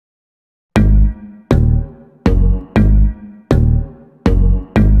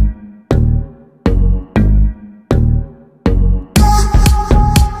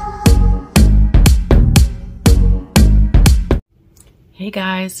Hey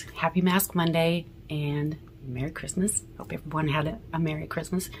guys, happy Mask Monday and Merry Christmas. Hope everyone had a Merry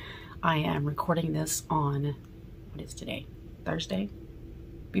Christmas. I am recording this on, what is today? Thursday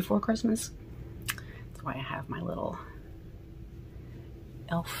before Christmas. That's why I have my little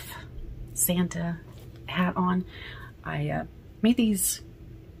elf Santa hat on. I made these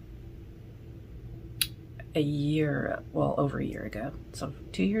over a year ago. So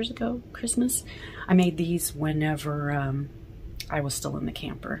 2 years ago, Christmas. I made these whenever I was still in the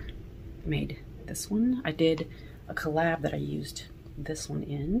camper. I made this one. I did a collab that I used this one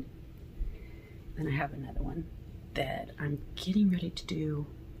in. And I have another one that I'm getting ready to do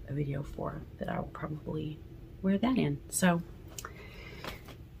a video for that I will probably wear that in. So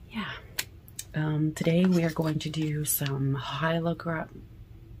yeah. Today we are going to do some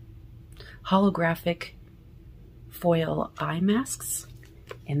holographic foil eye masks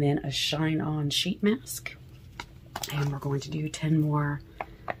and then a shine on sheet mask. And we're going to do 10 more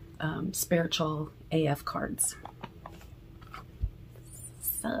spiritual AF cards.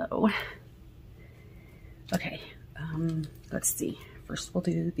 So, okay, let's see. First we'll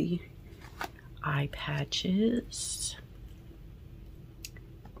do the eye patches.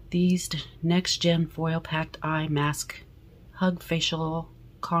 These next gen foil packed eye mask hug facial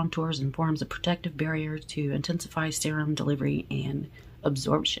contours and forms a protective barrier to intensify serum delivery and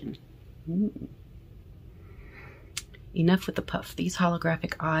absorption. Enough with the puff. These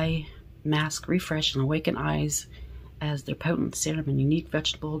holographic eye masks refresh and awaken eyes as their potent serum and unique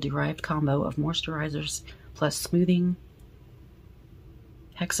vegetable-derived combo of moisturizers plus smoothing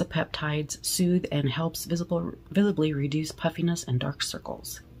hexapeptides soothe and helps visibly reduce puffiness and dark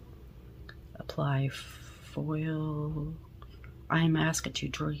circles. Apply foil eye mask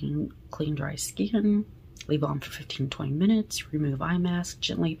to clean dry skin. Leave on for 15-20 minutes. Remove eye mask.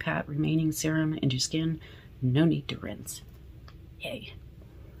 Gently pat remaining serum into skin. No need to rinse. Yay.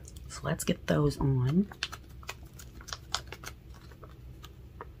 So let's get those on.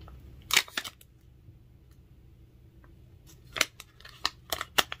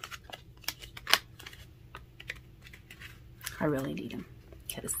 I really need them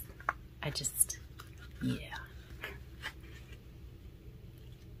because yeah.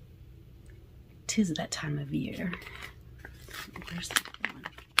 'Tis that time of year. Where's that one?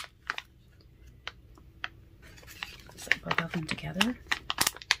 Set both of them together.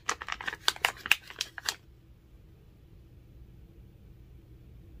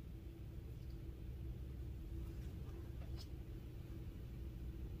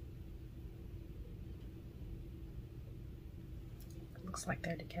 Looks like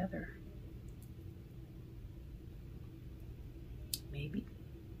they're together. Maybe.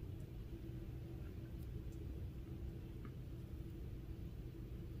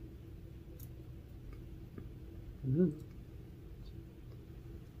 Ooh.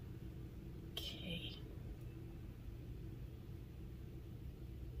 Okay.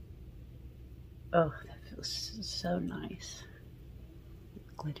 Oh, that feels so nice.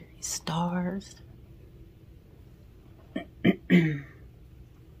 Glittery stars.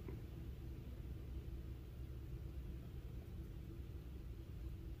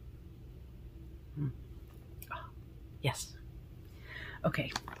 Oh, yes.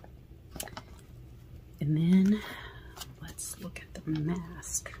 Okay. And then let's look at the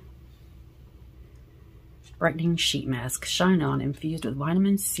mask. Brightening sheet mask. Shine on. Infused with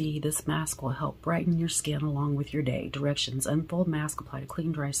vitamin C, this mask will help brighten your skin along with your day. Directions. Unfold mask. Apply to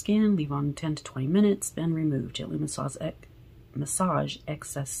clean, dry skin. Leave on 10 to 20 minutes. Then remove. Gently massage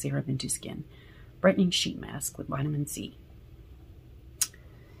excess serum into skin. Brightening sheet mask with vitamin C.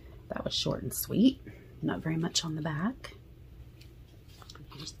 That was short and sweet. Not very much on the back.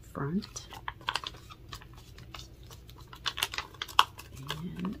 Here's the front.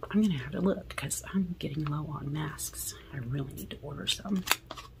 And I'm going to have to look because I'm getting low on masks. I really need to order some.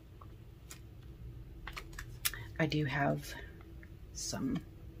 I do have some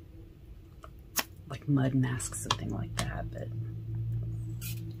like mud masks, something like that, but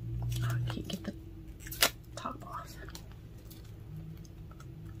I can't get the top off.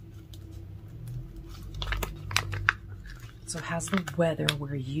 So how's the weather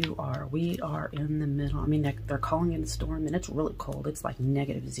where you are? We are in the middle. I mean, they're calling it a storm, and it's really cold. It's like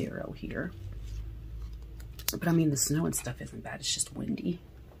 -0 here. But I mean, the snow and stuff isn't bad. It's just windy.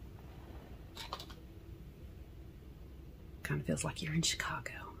 Kind of feels like you're in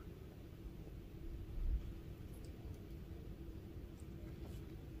Chicago.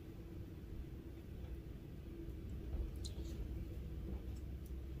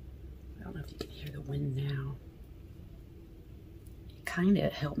 I don't know if you can hear the wind now. Kind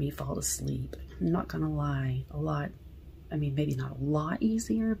of helped me fall asleep. I'm not gonna lie, a lot I mean, maybe not a lot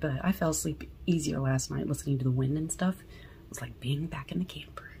easier, but I fell asleep easier last night listening to the wind and stuff. It was like being back in the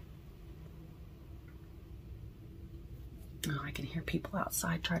camper. Oh, I can hear people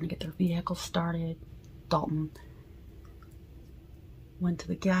outside trying to get their vehicle started. Dalton went to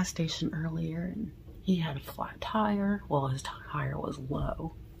the gas station earlier and he had a flat tire. Well, his tire was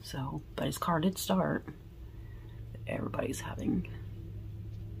low, so, but his car did start. Everybody's having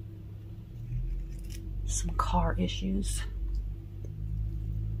some car issues.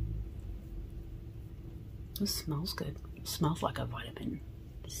 This smells good. It smells like a vitamin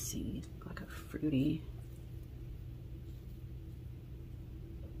C, like a fruity.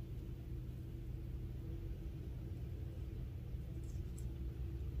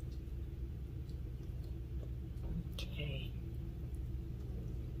 Okay.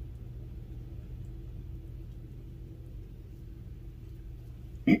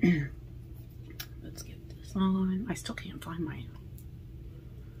 Let's get this on. I still can't find my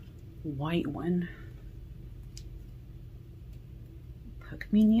white one. Poke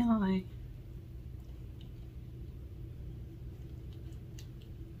me in the eye.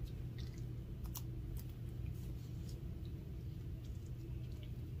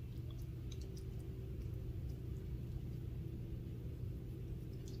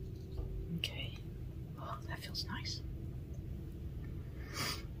 Okay. Oh, that feels nice.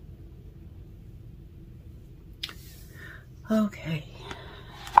 Okay.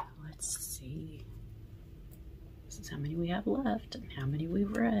 Let's see. This is how many we have left and how many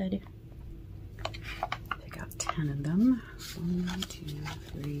we've read. Pick out 10 of them. 1, 2,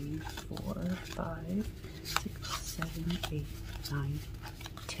 3, 4, 5, 6, 7, 8, 9,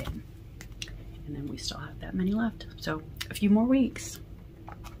 10. And then we still have that many left. So a few more weeks.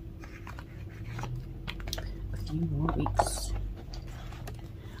 A few more weeks.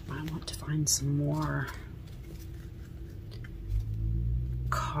 I want to find some more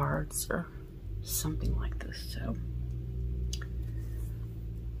cards or something like this. So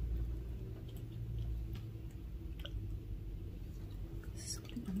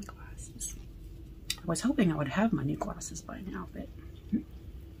something on the glasses. I was hoping I would have my new glasses by now, but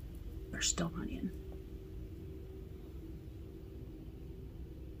they're still not in.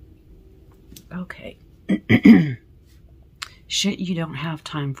 Okay. Shit you don't have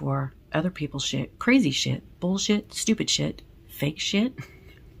time for. Other people's shit. Crazy shit. Bullshit. Stupid shit. Fake shit.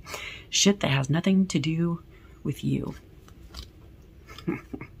 Shit that has nothing to do with you.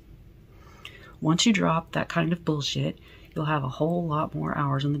 Once you drop that kind of bullshit, you'll have a whole lot more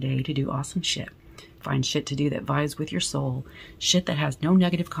hours in the day to do awesome shit. Find shit to do that vibes with your soul. Shit that has no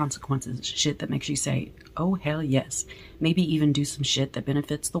negative consequences. Shit that makes you say, oh hell yes. Maybe even do some shit that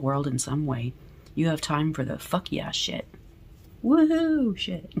benefits the world in some way. You have time for the fuck yeah shit. Woohoo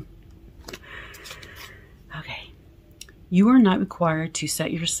shit. Okay. You are not required to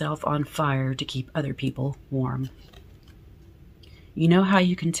set yourself on fire to keep other people warm. You know how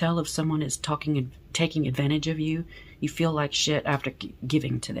you can tell if someone is taking advantage of you? You feel like shit after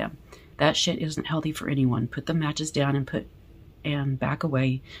giving to them. That shit isn't healthy for anyone. Put the matches down and back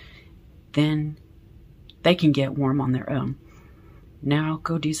away. Then they can get warm on their own. Now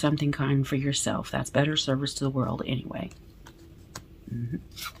go do something kind for yourself. That's better service to the world anyway.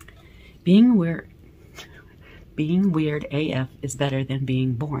 Being weird AF is better than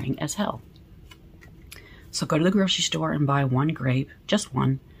being boring as hell. So go to the grocery store and buy one grape, just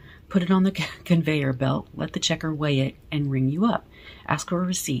one. Put it on the conveyor belt, let the checker weigh it, and ring you up. Ask for a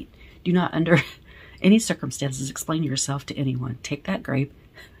receipt. Do not under any circumstances explain yourself to anyone. Take that grape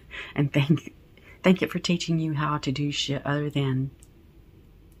and thank it for teaching you how to do shit other than...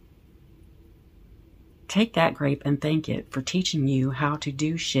 Take that grape and thank it for teaching you how to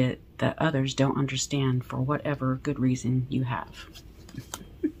do shit that others don't understand for whatever good reason you have.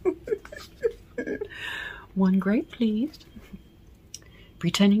 One grape, please.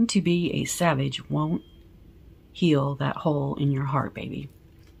 Pretending to be a savage won't heal that hole in your heart, baby.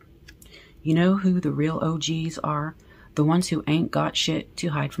 You know who the real OGs are? The ones who ain't got shit to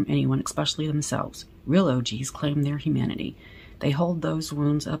hide from anyone, especially themselves. Real OGs claim their humanity. They hold those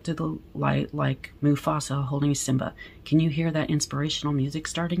wounds up to the light like Mufasa holding Simba. Can you hear that inspirational music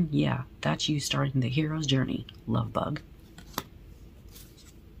starting? Yeah, that's you starting the hero's journey, love bug.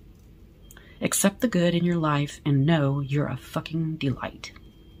 Accept the good in your life and know you're a fucking delight.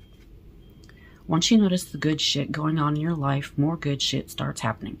 Once you notice the good shit going on in your life, more good shit starts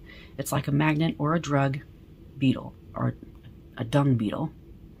happening. It's like a magnet or a drug beetle or a dung beetle.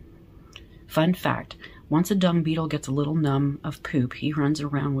 Fun fact. Once a dung beetle gets a little numb of poop, he runs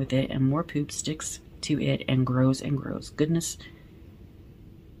around with it and more poop sticks to it and grows and grows. Goodness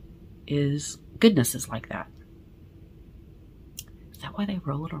is like that. that why they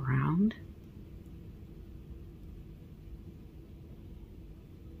roll it around?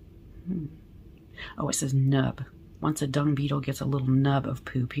 Oh, it says nub. Once a dung beetle gets a little nub of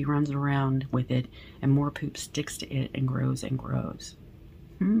poop, he runs around with it, and more poop sticks to it and grows and grows.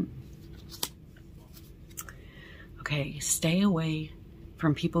 Okay, stay away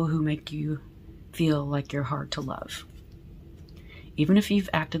from people who make you feel like you're hard to love. Even if you've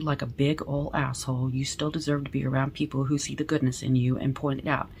acted like a big old asshole, you still deserve to be around people who see the goodness in you and point it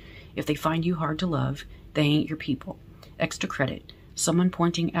out. If they find you hard to love, they ain't your people. Extra credit. Someone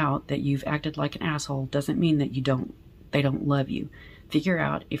pointing out that you've acted like an asshole doesn't mean that they don't love you. Figure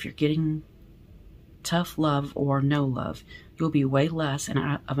out if you're getting tough love or no love. You'll be way less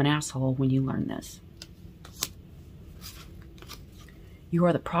of an asshole when you learn this. You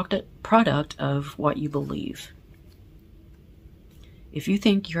are the product of what you believe. If you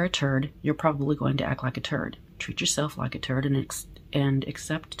think you're a turd, you're probably going to act like a turd. Treat yourself like a turd and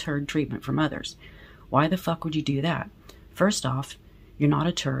accept turd treatment from others. Why the fuck would you do that? First off, you're not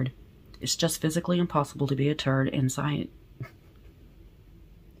a turd. It's just physically impossible to be a turd inside.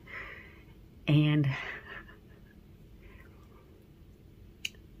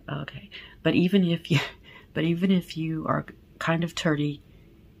 Okay. But even if you are kind of turdy,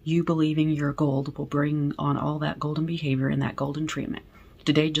 you believing you're gold will bring on all that golden behavior and that golden treatment.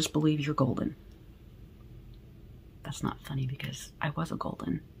 Today, just believe you're golden. That's not funny because I was a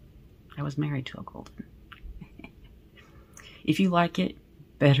golden. I was married to a golden. If you like it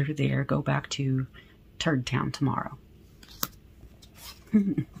better there, go back to Turd Town tomorrow.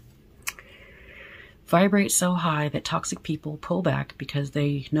 Vibrate so high that toxic people pull back because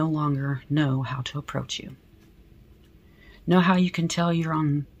they no longer know how to approach you. Know how you can tell you're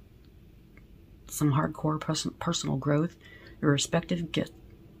on some hardcore personal growth? Your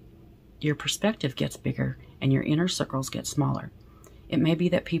perspective gets bigger and your inner circles get smaller. It may be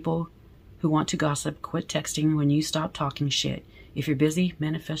that people who want to gossip quit texting when you stop talking shit. If you're busy,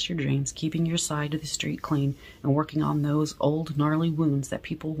 manifest your dreams, keeping your side of the street clean and working on those old gnarly wounds that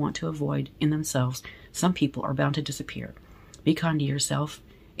people want to avoid in themselves. Some people are bound to disappear. Be kind to yourself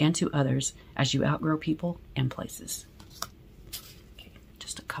and to others as you outgrow people and places. Okay,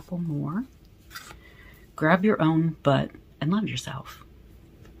 just a couple more. Grab your own butt and love yourself.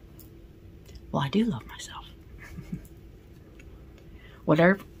 Well, I do love myself.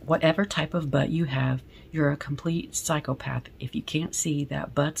 Whatever type of butt you have, you're a complete psychopath if you can't see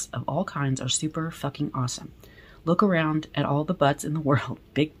that butts of all kinds are super fucking awesome. Look around at all the butts in the world.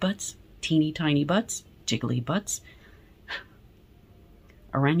 Big butts, teeny tiny butts, jiggly butts,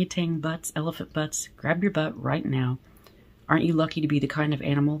 orangutan butts, elephant butts. Grab your butt right now. Aren't you lucky to be the kind of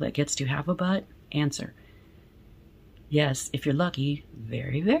animal that gets to have a butt? Answer. Yes, if you're lucky,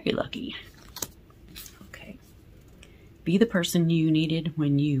 very, very lucky. Okay. Be the person you needed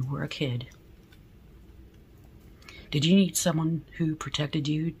when you were a kid. Did you need someone who protected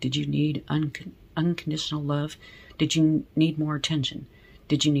you? Did you need unconditional love? Did you need more attention?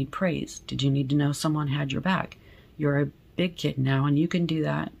 Did you need praise? Did you need to know someone had your back? You're a big kid now, and you can do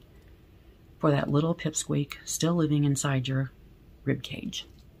that for that little pipsqueak still living inside your rib cage.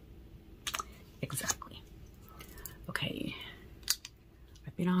 Exactly. Okay.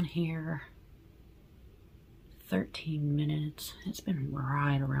 I've been on here 13 minutes. It's been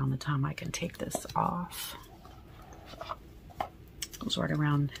right around the time I can take this off. It was right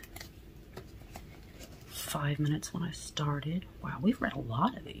around 5 minutes when I started. Wow, we've read a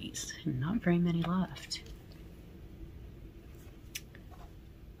lot of these and not very many left.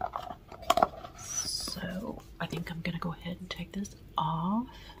 So I think I'm gonna go ahead and take this off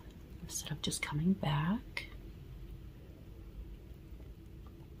instead of just coming back.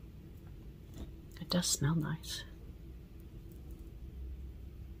 It does smell nice.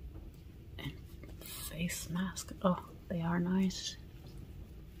 And face mask. Oh, they are nice.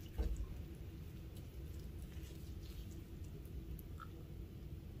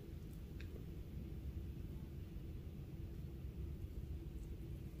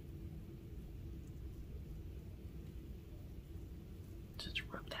 Just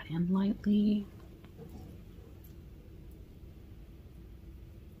rub that in lightly.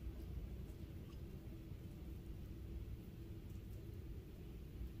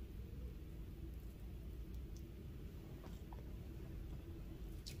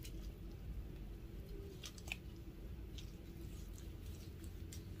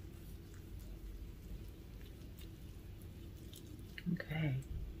 Okay.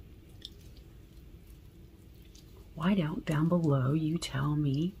 Why don't down below you tell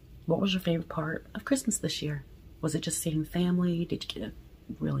me what was your favorite part of Christmas this year? Was it just seeing family? Did you get a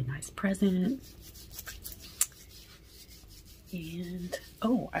really nice present? And,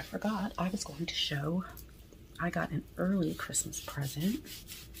 oh, I forgot, I was going to show, I got an early Christmas present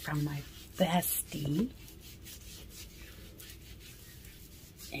from my bestie.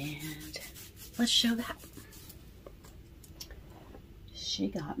 And let's show that. She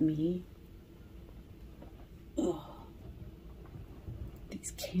got me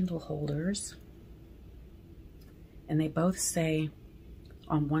these candle holders. And they both say,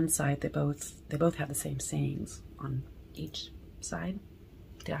 on one side, they both have the same sayings on each side.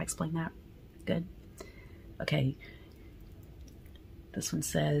 Did I explain that? Good. Okay. This one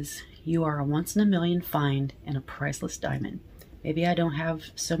says, "You are a once-in-a-million find and a priceless diamond. Maybe I don't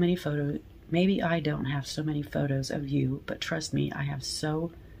have so many photos of you, but trust me, I have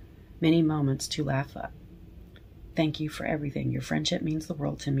so many moments to laugh up. Thank you for everything. Your friendship means the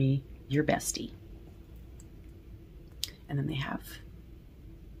world to me. Your bestie." And then they have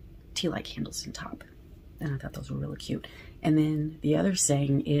tea light candles on top. And I thought those were really cute. And then the other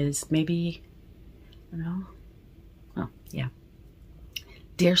saying is maybe, I don't know. Oh, yeah.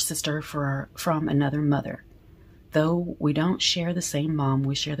 "Dear sister from another mother. Though we don't share the same mom,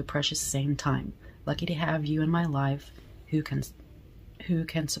 we share the precious same time. Lucky to have you in my life who can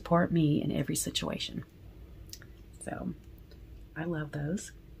support me in every situation." So, I love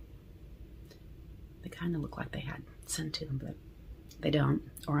those. They kind of look like they had sent to them, but they don't,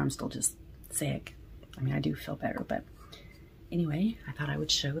 or I'm still just sick. I mean, I do feel better, but anyway, I thought I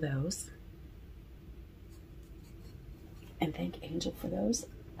would show those. And thank Angel for those.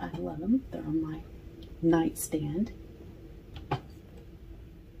 I love them. They're on my nightstand.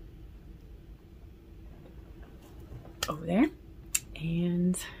 Over there.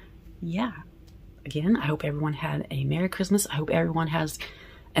 And yeah, again, I hope everyone had a Merry Christmas. I hope everyone has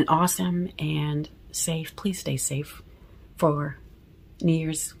an awesome and safe, please stay safe for New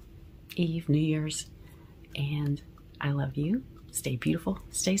Year's Eve, New Year's. And I love you. Stay beautiful,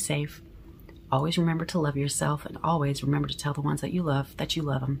 stay safe. Always remember to love yourself, and always remember to tell the ones that you love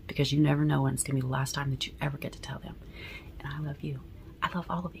them, because you never know when it's going to be the last time that you ever get to tell them. And I love you. I love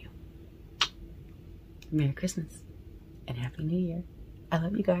all of you. Merry Christmas and Happy New Year. I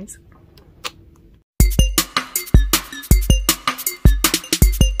love you guys.